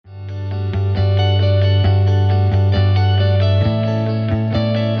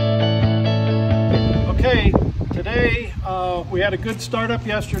we had a good startup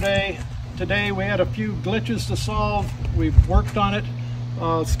yesterday. Today we had a few glitches to solve. We've worked on it.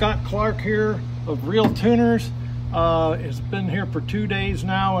 Scott Clark here of Realtuners has been here for 2 days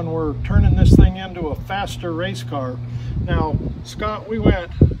now, and we're turning this thing into a faster race car. Now, Scott, we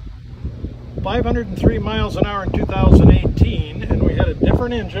went 503 miles an hour in 2018, and we had a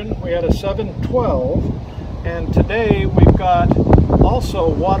different engine. We had a 712, and today we've got also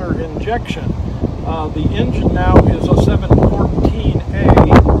water injection. The engine now is a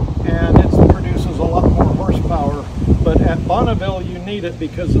 714A, and it produces a lot more horsepower, but at Bonneville you need it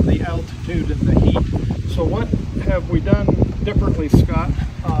because of the altitude and the heat. So what have we done differently, Scott?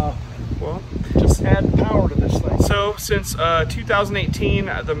 Well, just add power to this thing. So since 2018,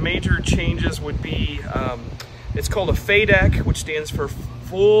 the major changes would be, it's called a FADEC, which stands for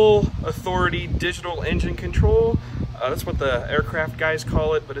Full Authority Digital Engine Control. That's what the aircraft guys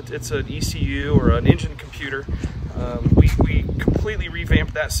call it, but it's an ECU or an engine computer. We completely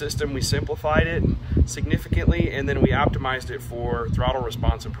revamped that system. We simplified it significantly, and then we optimized it for throttle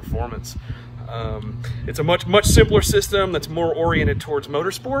response and performance. It's a much simpler system that's more oriented towards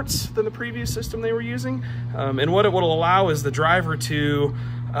motorsports than the previous system they were using. And what it will allow is the driver to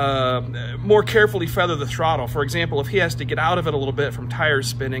more carefully feather the throttle. For example, if he has to get out of it a little bit from tires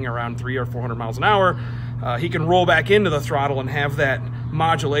spinning around 300 or 400 miles an hour, he can roll back into the throttle and have that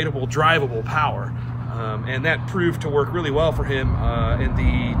modulatable, drivable power. And that proved to work really well for him in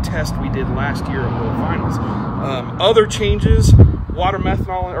the test we did last year at World Finals. Other changes, water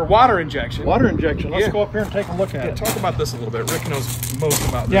methanol or water injection. Water injection. Let's go up here and take a look at it. Talk about this a little bit. Rick knows most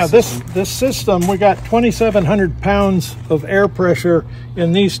about this. Yeah, this system, we got 2,700 pounds of air pressure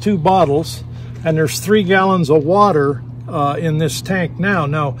in these two bottles, and there's 3 gallons of water in this tank now.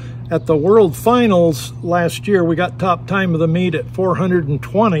 Now, at the World Finals last year, we got top time of the meet at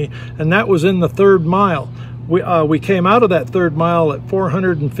 420, and that was in the 3rd mile. We came out of that 3rd mile at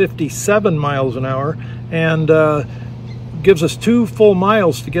 457 miles an hour, and gives us 2 full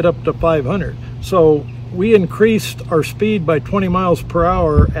miles to get up to 500. So we increased our speed by 20 miles per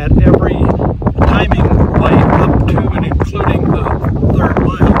hour at every timing light up to and including the 3rd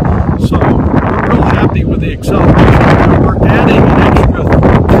mile. So we're real happy with the acceleration. We're adding an extra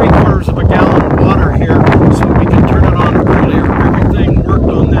 3/4 of a gallon of water here so we can turn it on earlier. Everything worked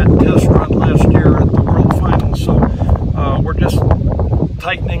on that test run last year at the World Finals. So we're just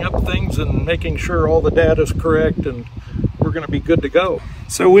tightening up things and making sure all the data is correct, and we're going to be good to go.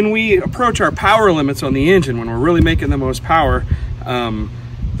 So when we approach our power limits on the engine, when we're really making the most power,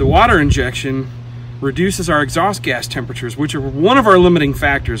 the water injection reduces our exhaust gas temperatures, which are one of our limiting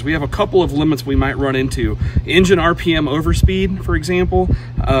factors. We have a couple of limits we might run into. Engine RPM overspeed, for example,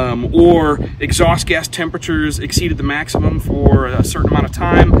 or exhaust gas temperatures exceeded the maximum for a certain amount of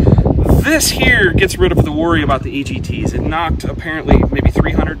time. This here gets rid of the worry about the EGTs. It knocked apparently maybe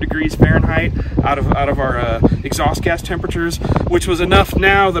 300 degrees Fahrenheit out of our exhaust gas temperatures, which was enough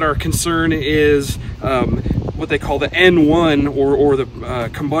now that our concern is what they call the N1 or the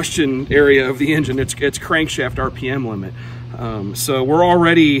combustion area of the engine. It's crankshaft RPM limit. So we're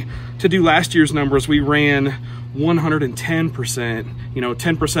already, to do last year's numbers, we ran 110%,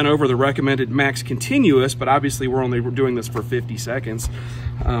 10% over the recommended max continuous, but obviously we're only doing this for 50 seconds.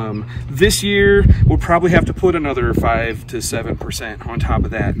 This year, we'll probably have to put another 5 to 7% on top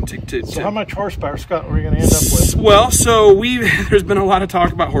of that. So how much horsepower, Scott, are we going to end up with? Well, so there's been a lot of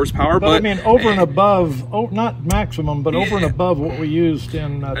talk about horsepower, but I mean over and above, not maximum, but over and above what we used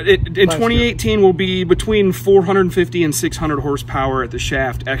in 2018 will be between 450 and 600 horsepower at the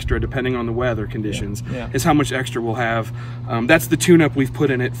shaft extra, depending on the weather conditions, is how much extra we'll have. That's the tune-up we've put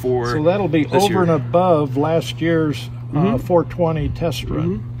in it for. So that'll be over and above last year's 420 test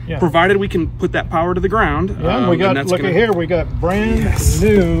run. Yeah. Provided we can put that power to the ground. Yeah, and we got, look at here, we got brand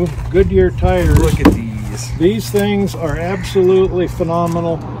new Goodyear tires. Look at these. These things are absolutely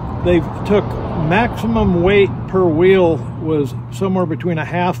phenomenal. They took maximum weight per wheel was somewhere between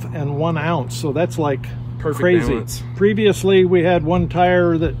 1/2 and 1 ounce. So that's like perfect crazy. Balance. Previously, we had one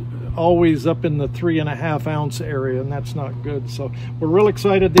tire that always up in the 3.5 ounce area, and that's not good. So we're real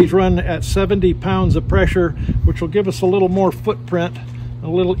excited. These run at 70 pounds of pressure, which will give us a little more footprint, a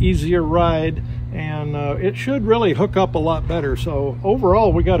little easier ride, and it should really hook up a lot better. So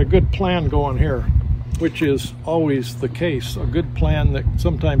overall, we got a good plan going here, which is always the case. A good plan that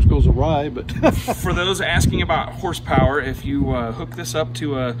sometimes goes awry, but for those asking about horsepower, if you hook this up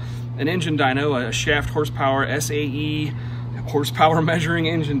to an engine dyno, a shaft horsepower SAE horsepower measuring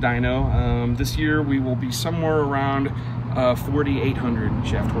engine dyno, this year we will be somewhere around 4,800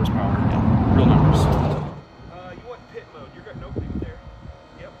 shaft horsepower. Real numbers.